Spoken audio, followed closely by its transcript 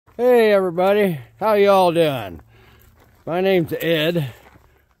Hey everybody, how y'all doing? My name's Ed.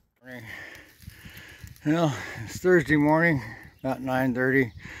 Well, it's Thursday morning, about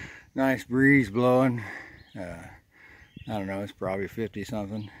 9:30. Nice breeze blowing. I don't know, it's probably 50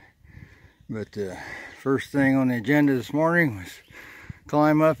 something. But first thing on the agenda this morning was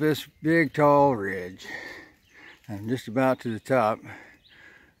climb up this big tall ridge. I'm just about to the top.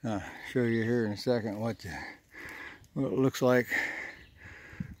 I'll show you here in a second what it looks like.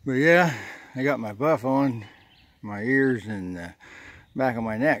 But yeah, I got my buff on. My ears and back of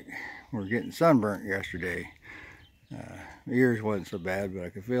my neck were getting sunburnt yesterday. The ears wasn't so bad, but I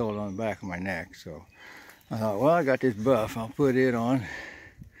could feel it on the back of my neck. So I thought, well, I got this buff. I'll put it on.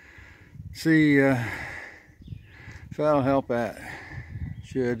 See if that'll help that.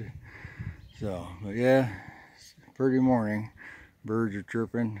 Should. So, but yeah, it's a pretty morning. Birds are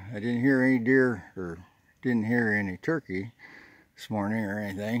chirping. I didn't hear any deer or didn't hear any turkey this morning or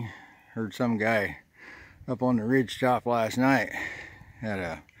anything. Heard some guy up on the ridge top last night had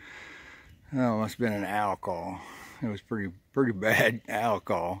a, oh, must have been an owl call. It was pretty bad owl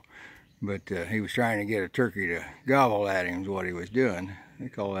call, but he was trying to get a turkey to gobble at him is what he was doing. They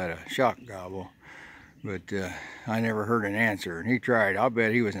call that a shock gobble, but I never heard an answer, and he tried. I'll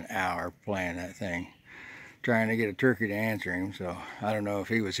bet he was an hour playing that thing, trying to get a turkey to answer him. So I don't know if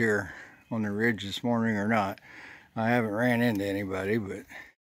he was here on the ridge this morning or not. I haven't ran into anybody, but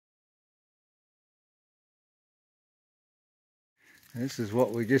this is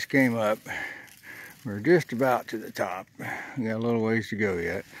what we just came up. We're just about to the top. We got a little ways to go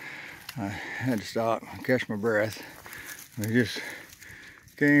yet. I had to stop and catch my breath. We just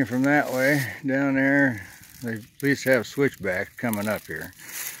came from that way down there. They at least have switchbacks coming up here.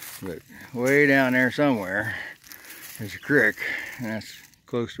 But way down there somewhere is a creek, and that's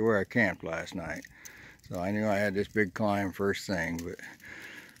close to where I camped last night. So I knew I had this big climb first thing, but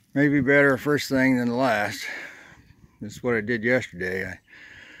maybe better first thing than the last. This is what I did yesterday. I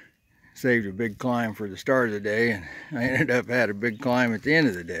saved a big climb for the start of the day, and I ended up had a big climb at the end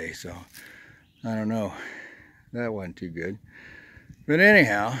of the day. So I don't know, that wasn't too good. But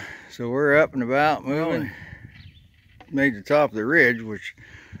anyhow, so we're up and about moving. Made the top of the ridge, which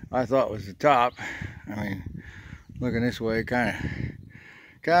I thought was the top. I mean, looking this way, kind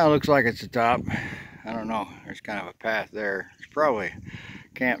of looks like it's the top. I don't know. There's kind of a path there. It's probably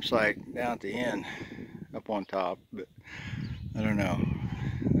a campsite down at the end, up on top, but I don't know.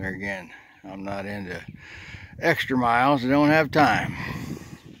 There again, I'm not into extra miles. I don't have time.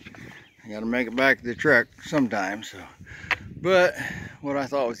 I got to make it back to the truck sometime. So, but what I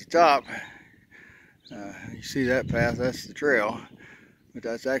thought was the top. You see that path? That's the trail, but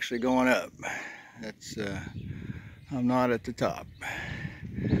that's actually going up. That's I'm not at the top.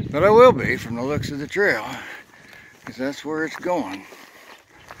 But I will be from the looks of the trail, because that's where it's going.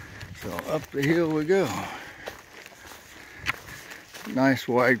 So up the hill we go. Nice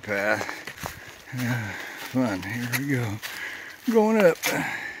wide path. Fun. Here we go. Going up.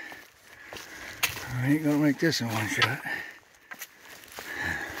 I ain't gonna make this in one shot.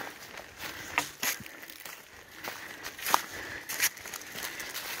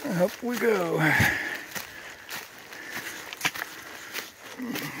 Up we go.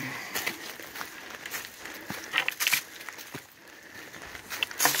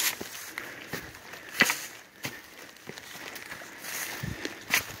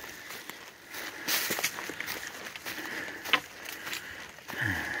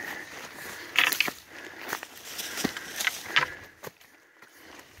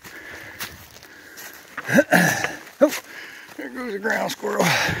 Oh, there goes a ground squirrel.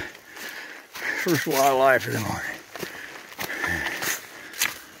 First wildlife of the morning.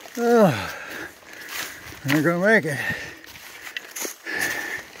 Oh, they're gonna make it.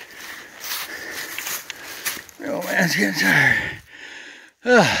 The old man's getting tired.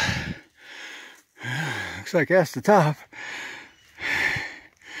 Oh, looks like that's the top.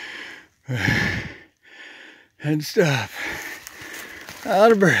 Had to stop.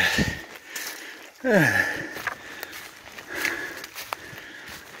 Out of breath.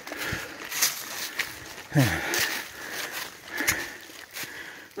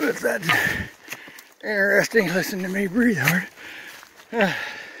 But that's interesting. Listen to me breathe hard.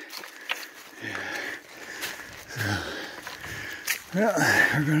 So, well,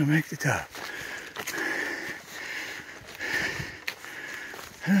 we're gonna make the top.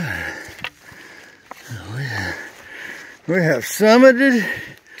 We have summited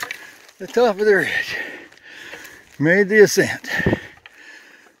the top of the ridge. Made the ascent.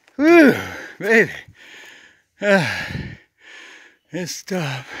 Woo, baby. It's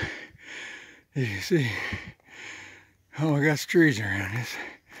tough. You can see, oh, I got trees around this.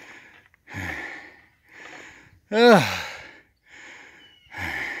 Okay,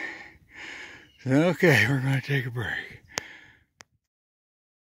 we're going to take a break.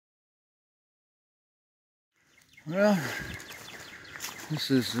 Well, this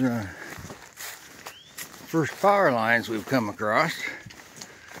is first power lines we've come across.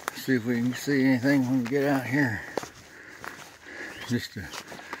 See if we can see anything when we get out here. Just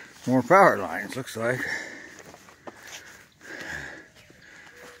more power lines, looks like.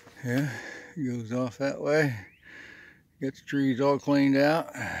 Yeah, it goes off that way. Get the trees all cleaned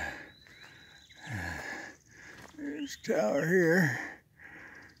out. There's a tower here.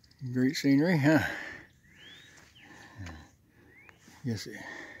 Great scenery, huh? Guess it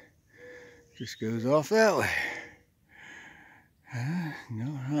just goes off that way. No,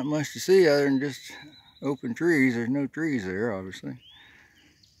 not much to see other than just open trees. There's no trees there, obviously.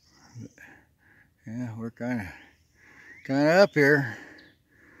 But, yeah, we're kind of up here,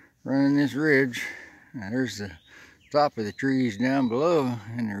 running this ridge. Now, there's the top of the trees down below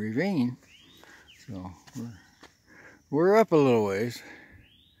in the ravine. So we're up a little ways.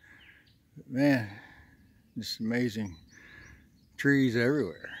 But man, just amazing trees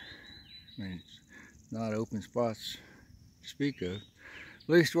everywhere. I mean, it's not open spots to speak of, at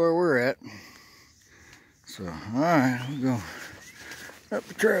least where we're at. So, all right, we'll go up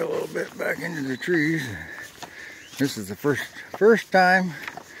the trail a little bit back into the trees. This is the first time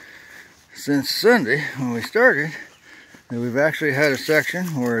since Sunday when we started that we've actually had a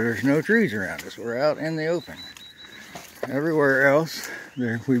section where there's no trees around us. We're out in the open. Everywhere else,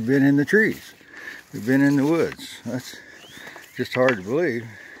 we've been in the trees. We've been in the woods. That's just hard to believe.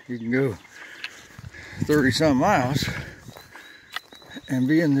 You can go 30-some miles and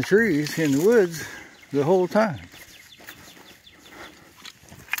be in the trees, in the woods, the whole time.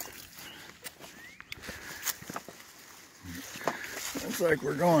 Looks like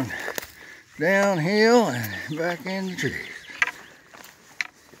we're going downhill and back in the trees.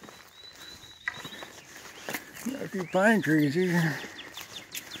 Got a few pine trees here.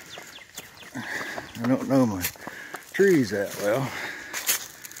 I don't know my trees that well,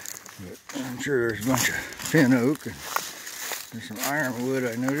 but I'm sure there's a bunch of pin oak and there's some ironwood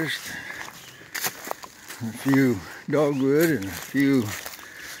I noticed, a few dogwood and a few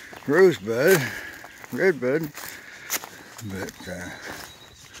rosebud, redbud, but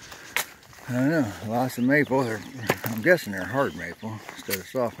I don't know, lots of maple. I'm guessing they're hard maple instead of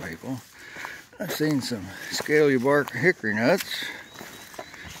soft maple. I've seen some scaly bark hickory nuts.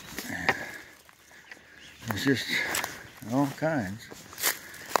 It's just all kinds.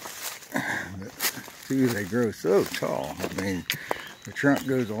 But see, they grow so tall. I mean, the trunk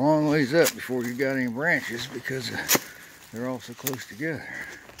goes a long ways up before you got any branches because they're all so close together.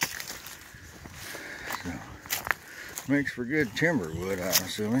 So, makes for good timber wood, I'm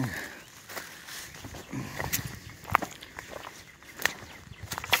assuming.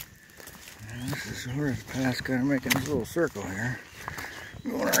 And this is where the path's kind of making this little circle here,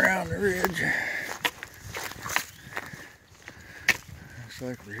 going around the ridge. Looks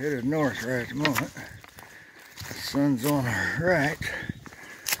like we're headed north right at the moment. The sun's on our right.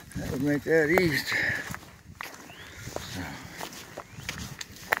 That would make that east. So.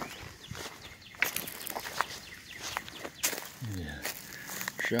 Yeah.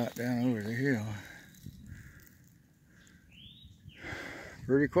 Shot down over the hill.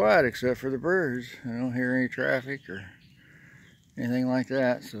 Pretty quiet except for the birds. I don't hear any traffic or anything like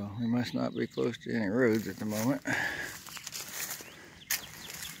that, so we must not be close to any roads at the moment.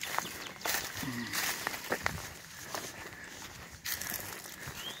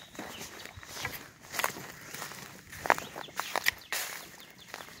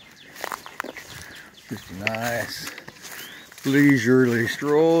 Just a nice leisurely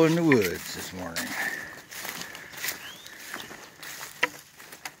stroll in the woods this morning.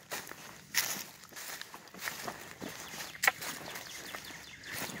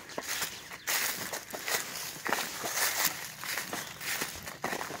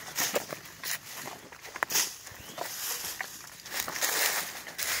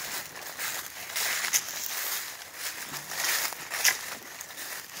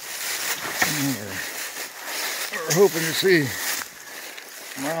 We're hoping to see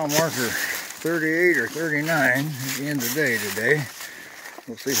mile marker 38 or 39 at the end of the day today.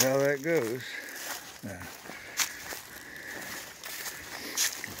 We'll see how that goes.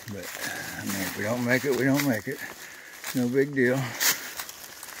 But I mean, if we don't make it, we don't make it. No big deal.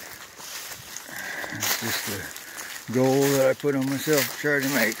 It's just a goal that I put on myself to try to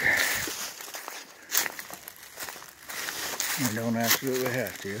make. I don't absolutely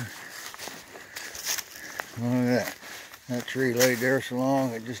have to. Look at that. That tree laid there so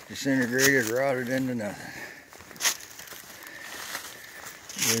long it just disintegrated, rotted into nothing.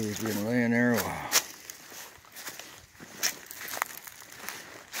 Baby's been laying there a while.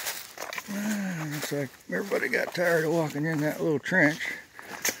 Looks like everybody got tired of walking in that little trench,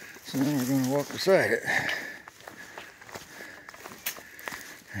 so then we're going to walk beside it.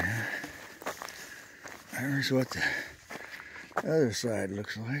 There's what the other side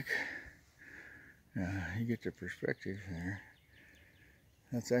looks like. You get the perspective there.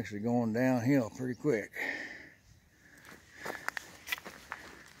 That's actually going downhill pretty quick.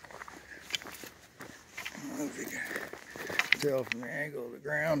 I don't know if you can tell from the angle of the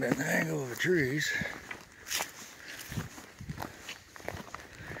ground and the angle of the trees.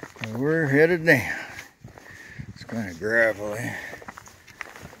 But we're headed down. It's kind of gravelly.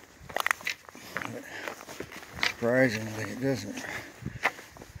 But surprisingly, it doesn't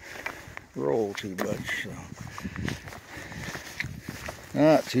roll too much, so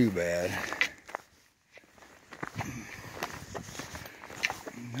not too bad.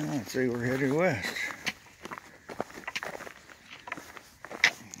 Now I'd say we're headed west.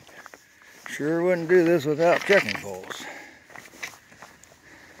 Sure wouldn't do this without trekking poles.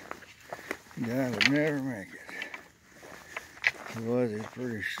 Guy would never make it. If he was, he's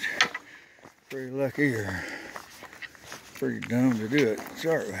pretty lucky or pretty dumb to do it to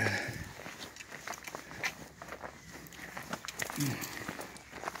start with.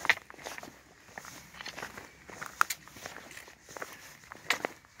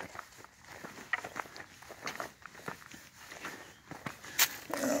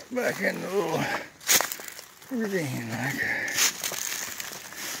 Back in the little ravine like.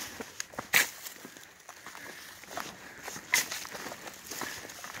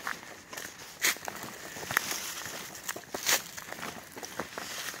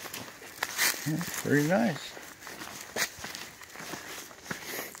 That's pretty nice.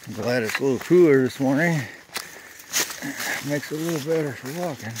 I'm glad it's a little cooler this morning. Makes it a little better for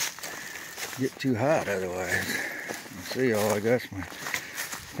walking. Get too hot otherwise. You see, all I got's my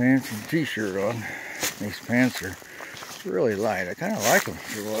pants and t-shirt on. These pants are really light. I kind of like them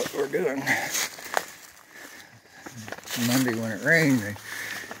for what we're doing. Monday when it rained, they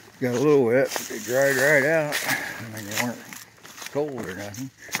got a little wet, but they dried right out. I mean, they weren't cold or nothing.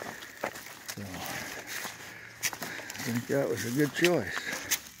 So, I think that was a good choice.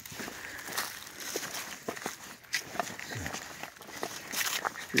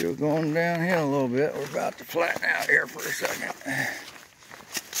 So, still going downhill a little bit. We're about to flatten out here for a second.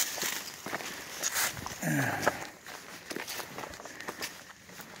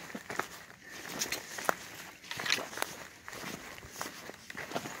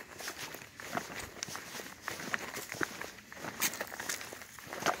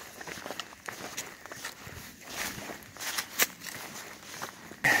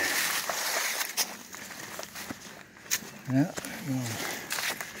 Yeah,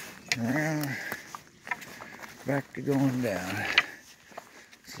 going around, back to going down.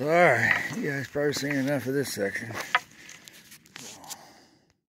 So, alright, you guys probably seen enough of this section.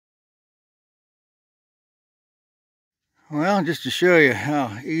 Well, just to show you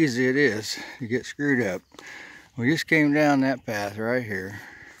how easy it is to get screwed up, we just came down that path right here.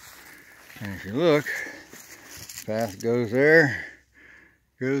 And if you look, the path goes there,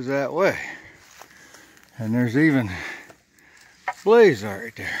 goes that way. And there's even blaze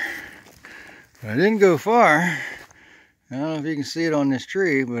right there. But I didn't go far. I don't know if you can see it on this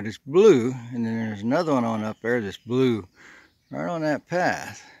tree, but it's blue. And then there's another one on up there that's blue right on that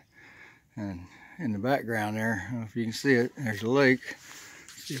path. And in the background there, I don't know if you can see it, there's a lake.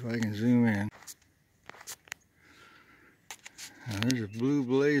 Let's see if I can zoom in. Now there's a blue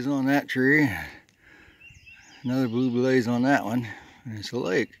blaze on that tree. Another blue blaze on that one. And it's a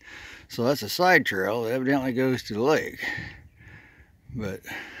lake. So that's a side trail that evidently goes to the lake. But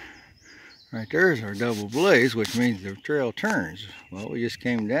right there's our double blaze, which means the trail turns. Well, we just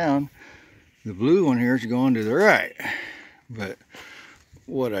came down. The blue one here is going to the right. But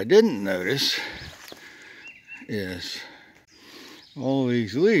what I didn't notice is all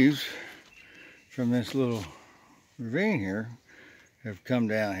these leaves from this little ravine here have come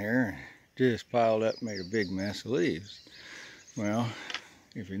down here and just piled up and made a big mess of leaves. Well,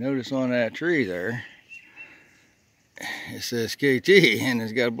 if you notice on that tree there, it says KT and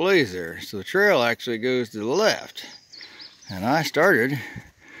it's got a blaze there. So the trail actually goes to the left. And I started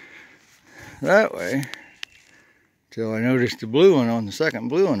that way till I noticed the blue one on the second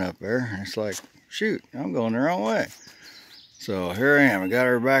blue one up there. And it's like, shoot, I'm going the wrong way. So here I am. I got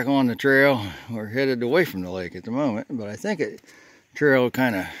her back on the trail. We're headed away from the lake at the moment, but I think the trail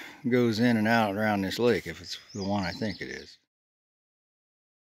kind of goes in and out around this lake if it's the one I think it is.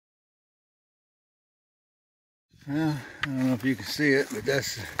 Well, I don't know if you can see it, but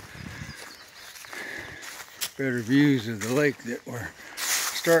that's better views of the lake that we're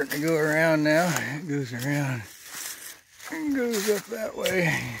starting to go around now. It goes around and goes up that way.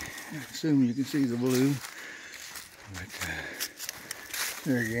 I assume you can see the blue. But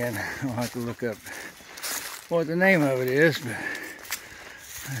there again, I'll have to look up what the name of it is, but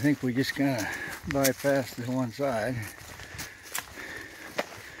I think we just kind of bypassed the one side.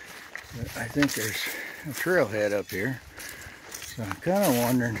 But I think there's a trailhead up here. So I'm kind of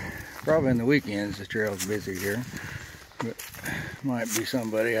wondering, probably on the weekends the trail's busy here, but might be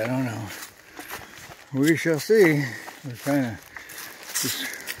somebody, I don't know. We shall see. We're kind of just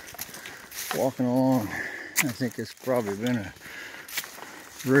walking along. I think it's probably been a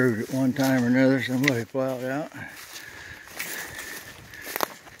road at one time or another. Somebody plowed out.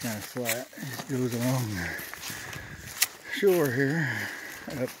 Kind of flat. It just goes along the shore here.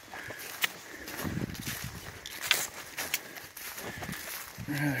 Up.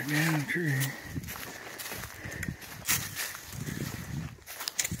 Another damn tree.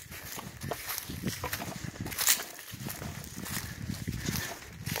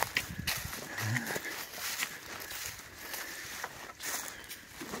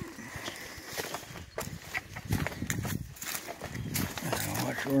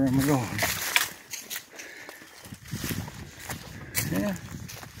 Where am I going? Yeah.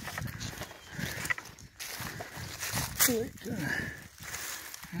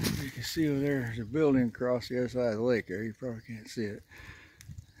 You can see over there, there's a building across the other side of the lake there. You probably can't see it.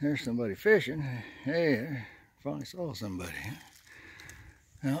 There's somebody fishing. Hey, I finally saw somebody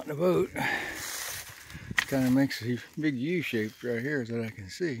out in a boat. Kind of makes a big U shape right here that I can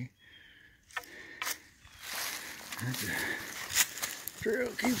see. The trail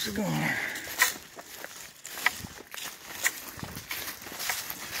keeps it going.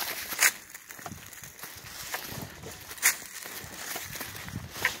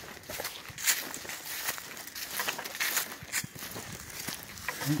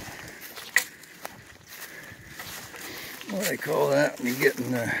 What do they call that when you're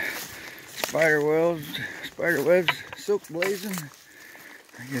getting spider webs, silk blazing?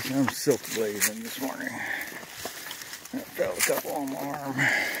 I guess I'm silk blazing this morning. That fell a couple on my arm.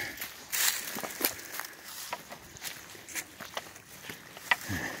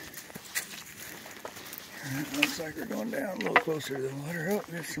 It looks like we're going down a little closer to the water. Oh,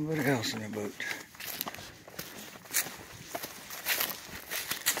 there's somebody else in the boat.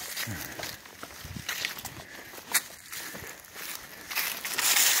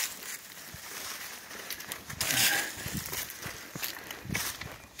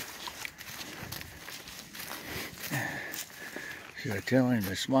 Should I tell him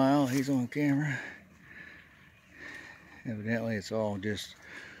to smile? He's on camera. Evidently it's all just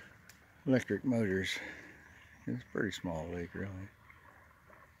electric motors. It's a pretty small lake, really.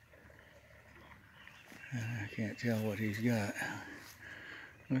 I can't tell what he's got.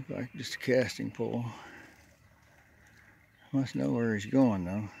 Looks like just a casting pole. Must know where he's going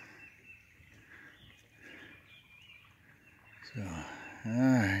though. So,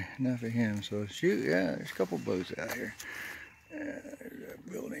 alright, enough of him. So shoot, yeah, there's a couple boats out here. There's a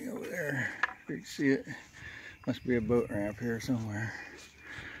building over there. You can see it. Must be a boat ramp here somewhere.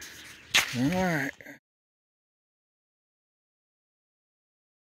 Alright.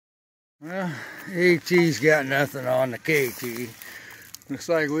 Well, AT's got nothing on the KT. Looks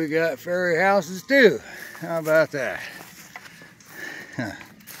like we got ferry houses too. How about that? Huh.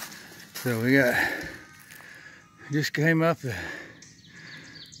 So we just came up a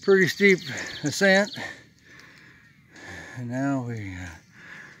pretty steep ascent. And now we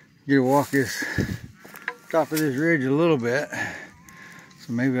get to walk this top of this ridge a little bit.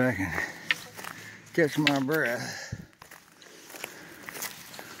 So maybe I can catch my breath.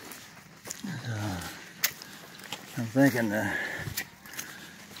 I'm thinking the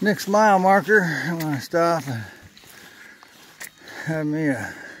next mile marker, I want to stop and have me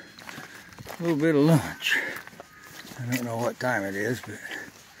a little bit of lunch. I don't know what time it is, but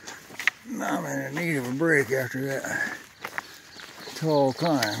I'm in need of a break after that tall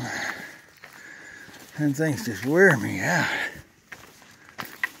climb. And things just wear me out.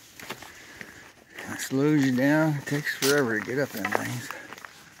 It slows you down. It takes forever to get up in things.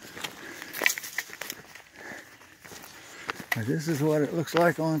 But this is what it looks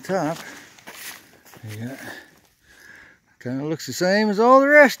like on top. Yeah, kind of looks the same as all the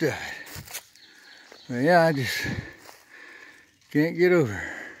rest of it. But yeah, I just can't get over.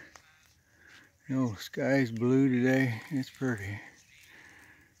 You know, sky's blue today. It's pretty.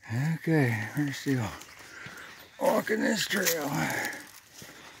 Okay, we're still walking this trail.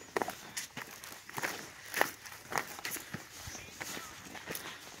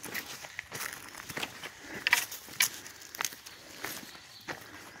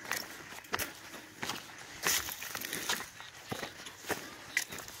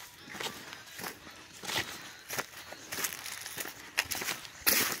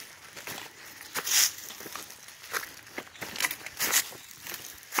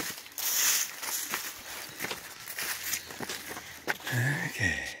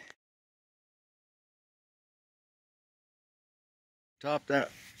 Okay. Topped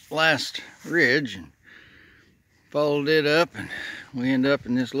that last ridge and followed it up, and we end up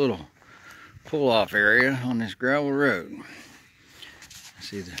in this little pull-off area on this gravel road.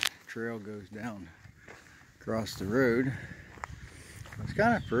 See, the trail goes down across the road. It's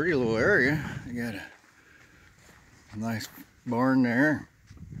kind of a pretty little area. You got a nice barn there,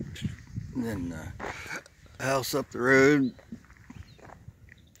 and then the house up the road.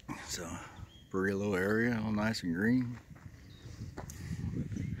 So, pretty little area, all nice and green.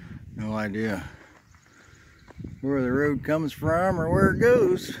 No idea where the road comes from or where it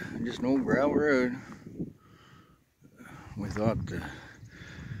goes. Just an old gravel road. We thought,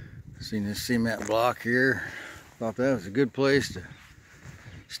 seen this cement block here, thought that was a good place to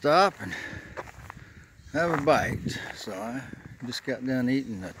stop and have a bite. So I just got done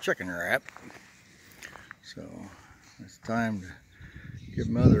eating a chicken wrap. So it's time to give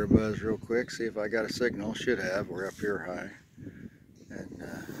Mother a buzz real quick, see if I got a signal. Should have. We're up here high. And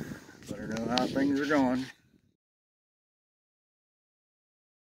let her know how things are going.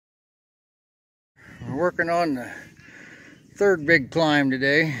 We're working on the third big climb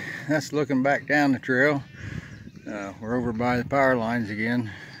today. That's looking back down the trail. We're over by the power lines again,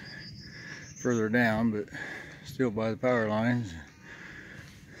 further down, but still by the power lines.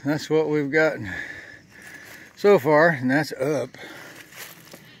 That's what we've gotten so far, and that's up.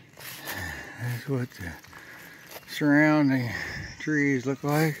 That's what the surrounding trees look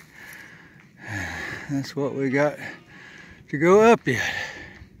like. That's what we got to go up yet.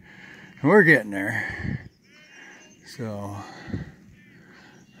 We're getting there. So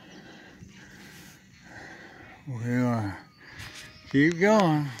we'll keep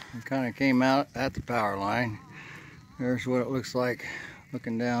going. We kind of came out at the power line. There's what it looks like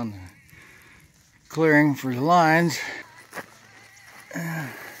looking down the clearing for the lines.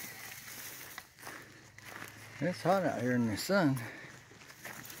 It's hot out here in the sun.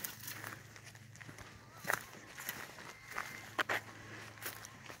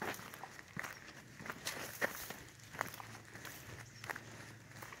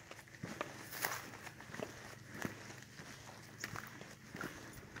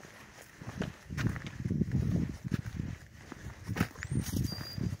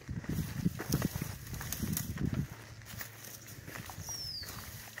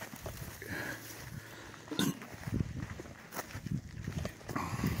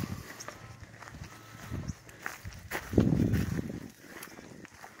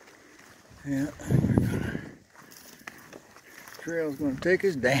 Yeah, trail's gonna take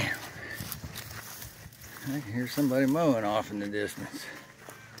us down. I can hear somebody mowing off in the distance.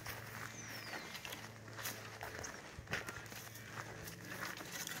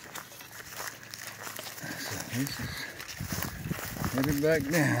 So this is headed back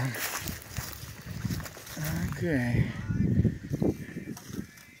down. Okay.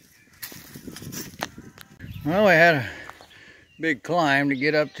 Well, we had a big climb to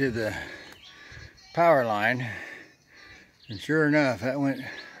get up to the power line, and sure enough, that went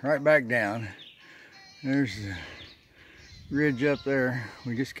right back down. There's the ridge up there.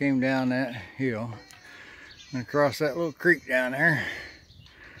 We just came down that hill and across that little creek down there.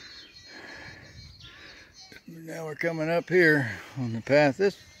 Now we're coming up here on the path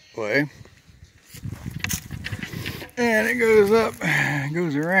this way, and it goes up,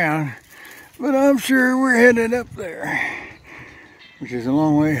 goes around, but I'm sure we're headed up there, which is a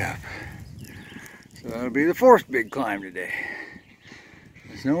long way up. So that'll be the fourth big climb today.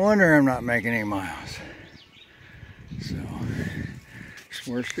 It's no wonder I'm not making any miles. So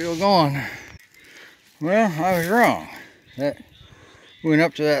we're still going. Well, I was wrong. That went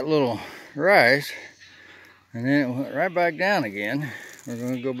up to that little rise, and then it went right back down again. We're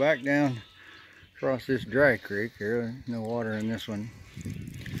going to go back down across this dry creek here. There's no water in this one.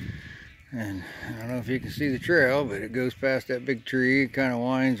 And I don't know if you can see the trail, but it goes past that big tree, kind of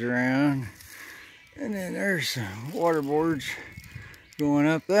winds around. And then there's some water boards going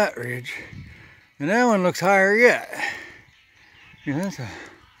up that ridge. And that one looks higher yet. And that's a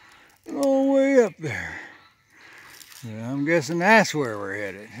long way up there. So I'm guessing that's where we're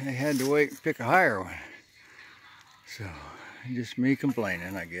headed. They had to wait and pick a higher one. So, just me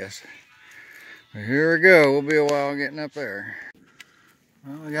complaining, I guess. But here we go. We'll be a while getting up there.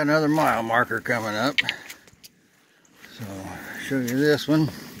 Well, we got another mile marker coming up. So, I'll show you this one.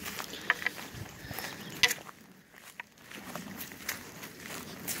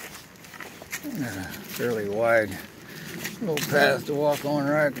 Got a fairly wide little path to walk on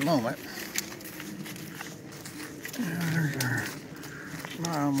right at the moment. There's our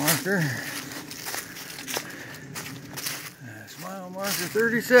mile marker. That's mile marker. marker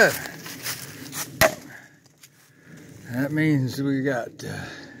 37. That means we got,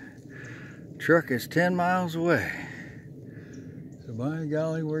 truck is 10 miles away. So by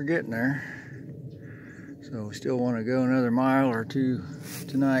golly, we're getting there. So we still want to go another mile or two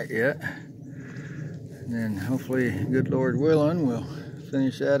tonight yet. And then hopefully, good Lord willing, we'll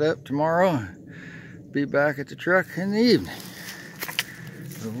finish that up tomorrow and be back at the truck in the evening.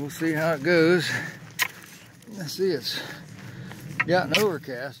 So we'll see how it goes. Let's see, it's gotten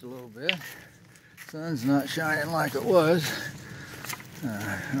overcast a little bit. Sun's not shining like it was.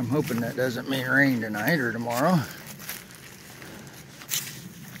 I'm hoping that doesn't mean rain tonight or tomorrow.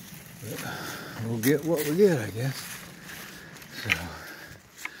 But we'll get what we get, I guess. So,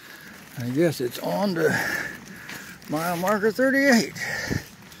 I guess it's on to mile marker 38.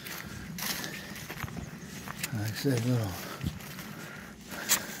 Like I said,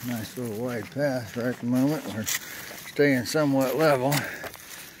 nice little wide path right at the moment. We're staying somewhat level.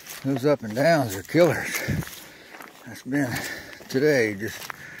 Those up and downs are killers. That's been today, just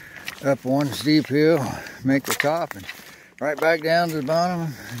up one steep hill, make the top, and right back down to the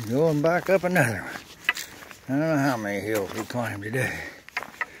bottom, and going back up another one. I don't know how many hills we climbed today.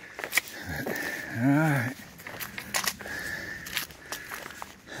 But, all right.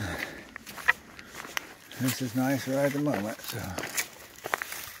 This is nice right at the moment, so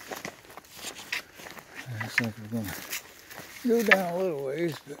looks like we're gonna go down a little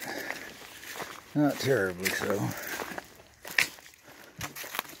ways, but not terribly so.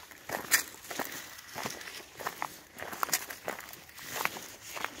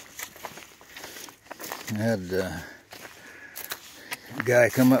 I had a guy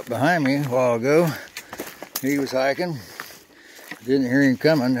come up behind me a while ago. He was hiking. Didn't hear him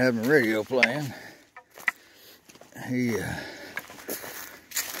coming, having radio playing. He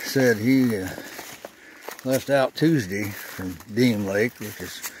said he left out Tuesday from Dean Lake, which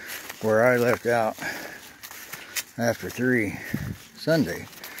is where I left out after 3 Sunday.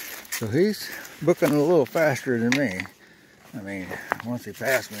 So he's booking a little faster than me. I mean, once he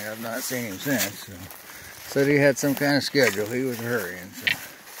passed me, I've not seen him since. So. Said he had some kind of schedule. He was hurrying. So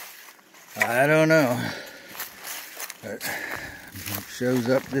I don't know. But it shows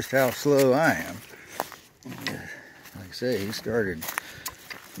up just how slow I am. Like I say, he started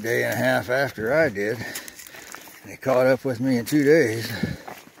a day and a half after I did. And he caught up with me in 2 days.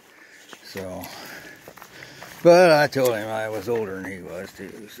 So, but I told him I was older than he was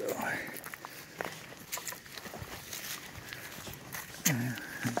too, so.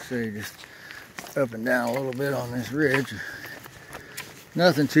 Let's see, just up and down a little bit on this ridge.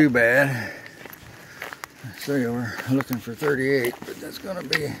 Nothing too bad. So we're looking for 38, but that's gonna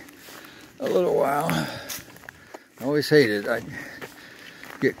be a little while. I always hated I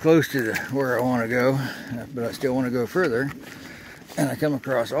get close to where I want to go, but I still want to go further. And I come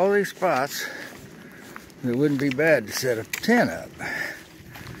across all these spots that wouldn't be bad to set a tent up.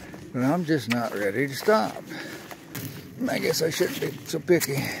 But I'm just not ready to stop. I guess I shouldn't be so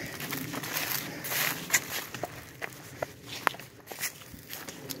picky.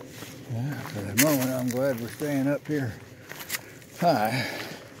 Yeah, for the moment, I'm glad we're staying up here high.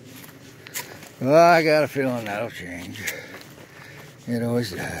 Well, I got a feeling that'll change. It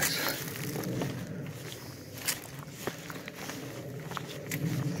always does.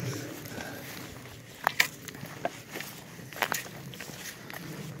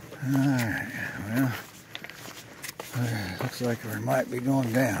 Alright, well, looks like we might be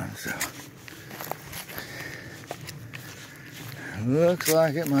going down, so. Looks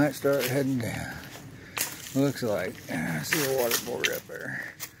like it might start heading down. Looks like. I see a water board up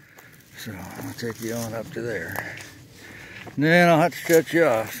there. So I'll take you on up to there. And then I'll have to shut you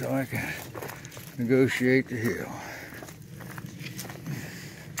off so I can negotiate the hill.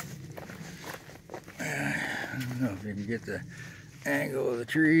 I don't know if you can get the angle of the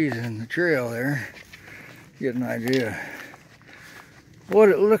trees and the trail there. Get an idea what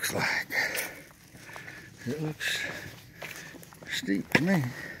it looks like. It looks steep to me.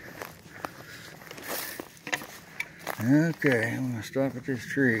 Okay, I'm gonna stop at this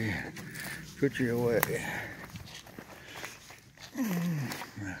tree, put you away.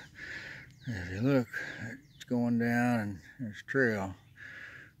 If you look, it's going down and there's a trail.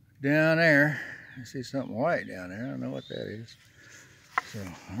 Down there, I see something white down there. I don't know what that is. So,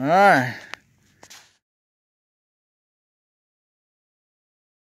 all right.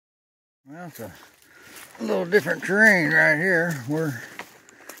 Well, it's a little different terrain right here. We're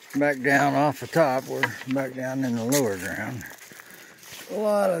back down off the top. We're back down in the lower ground. A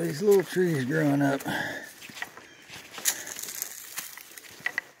lot of these little trees growing up.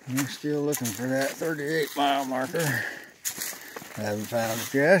 I'm still looking for that 38 mile marker. I haven't found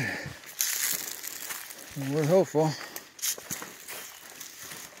it yet. We're hopeful.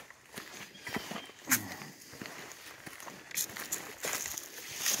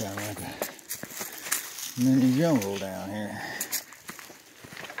 Kind of like a mini jungle down here.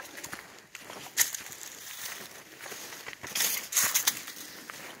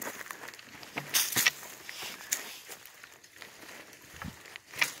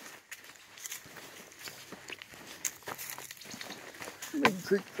 Big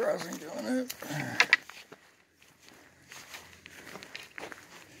creek crossing going up.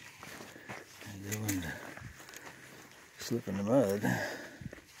 And going to slip in the mud.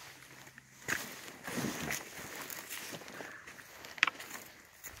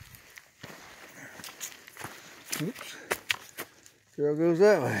 Oops. Trail goes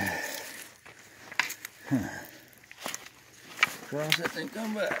that way. Cross it and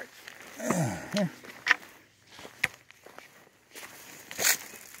come back.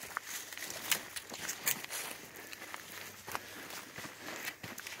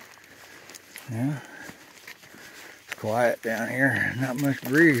 Yeah, it's quiet down here, not much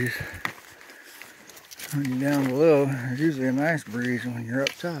breeze. When you're down below, there's usually a nice breeze when you're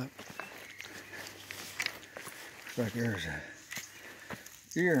up top. Looks like there's a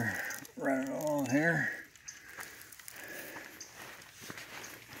deer running along here.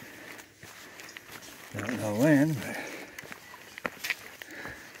 Don't know when, but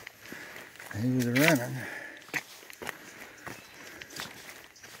he was running.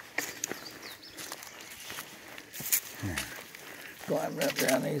 Climbing up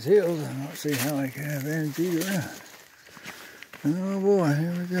down these hills, I don't see how I can have energy to run. Oh boy,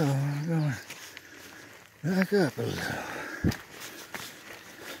 here we go. I'm going back up a little.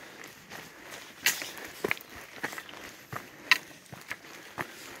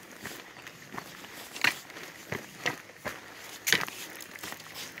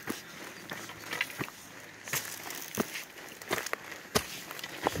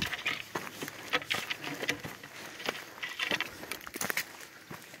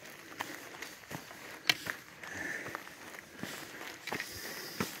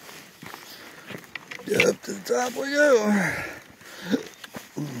 Up to the top we go.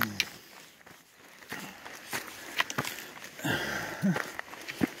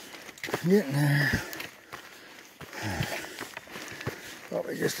 Getting there.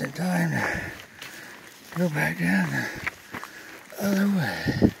 Probably just in time to go back down the other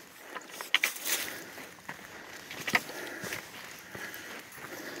way.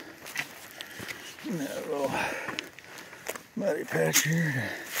 That little muddy patch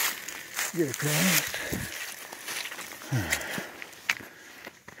here to get across.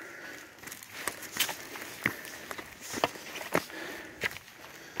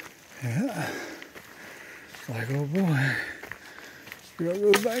 Yeah, it's like, oh boy,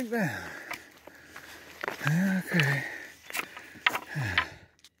 we'll go back down. Okay.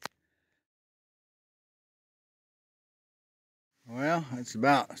 Well, it's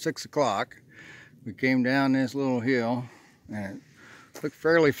about 6 o'clock. We came down this little hill and it looked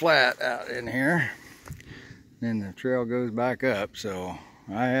fairly flat out in here. Then the trail goes back up, so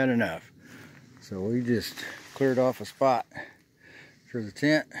I had enough. So we just cleared off a spot for the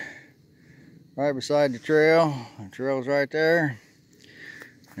tent right beside the trail. The trail's right there.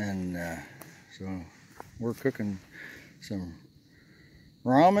 And so we're cooking some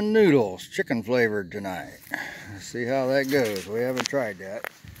ramen noodles, chicken flavored tonight. Let's see how that goes. We haven't tried that.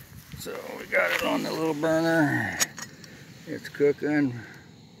 So we got it on the little burner. It's cooking.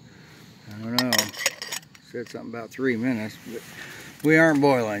 I don't know. Said something about 3 minutes, but we aren't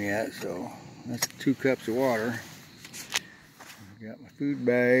boiling yet, so that's 2 cups of water. I got my food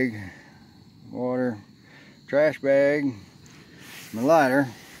bag, water, trash bag, my lighter.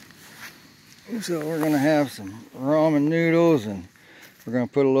 So we're gonna have some ramen noodles, and we're gonna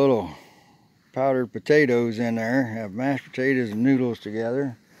put a little powdered potatoes in there, have mashed potatoes and noodles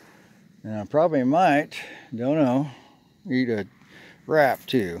together. And I probably might, don't know, eat a wrap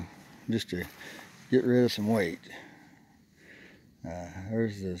too, just to get rid of some weight.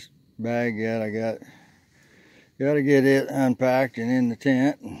 There's this bag yet. I got to get it unpacked and in the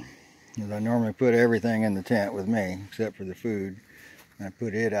tent, because I normally put everything in the tent with me except for the food. And I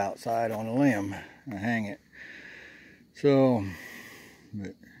put it outside on a limb and hang it. So,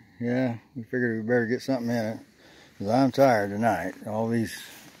 but yeah, we figured we better get something in it, because I'm tired tonight. All these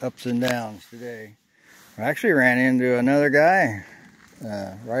ups and downs today. I actually ran into another guy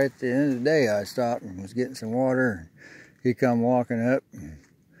right at the end of the day. I stopped and was getting some water. He come walking up.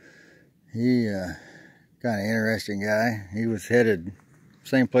 He kind of interesting guy. He was headed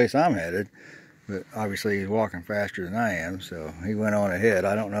same place I'm headed, but obviously he's walking faster than I am, so he went on ahead.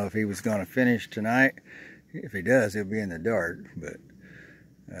 I don't know if he was going to finish tonight. If he does, he'll be in the dark, but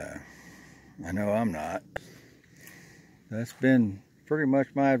I know I'm not. That's been pretty much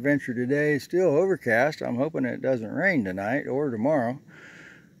my adventure today. It's still overcast. I'm hoping it doesn't rain tonight or tomorrow.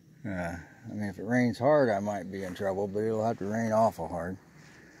 I mean, if it rains hard, I might be in trouble, but it'll have to rain awful hard.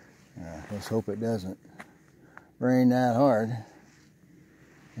 Let's hope it doesn't rain that hard.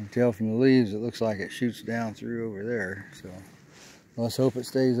 You can tell from the leaves, it looks like it shoots down through over there. So let's hope it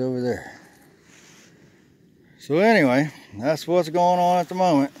stays over there. So anyway, that's what's going on at the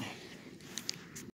moment.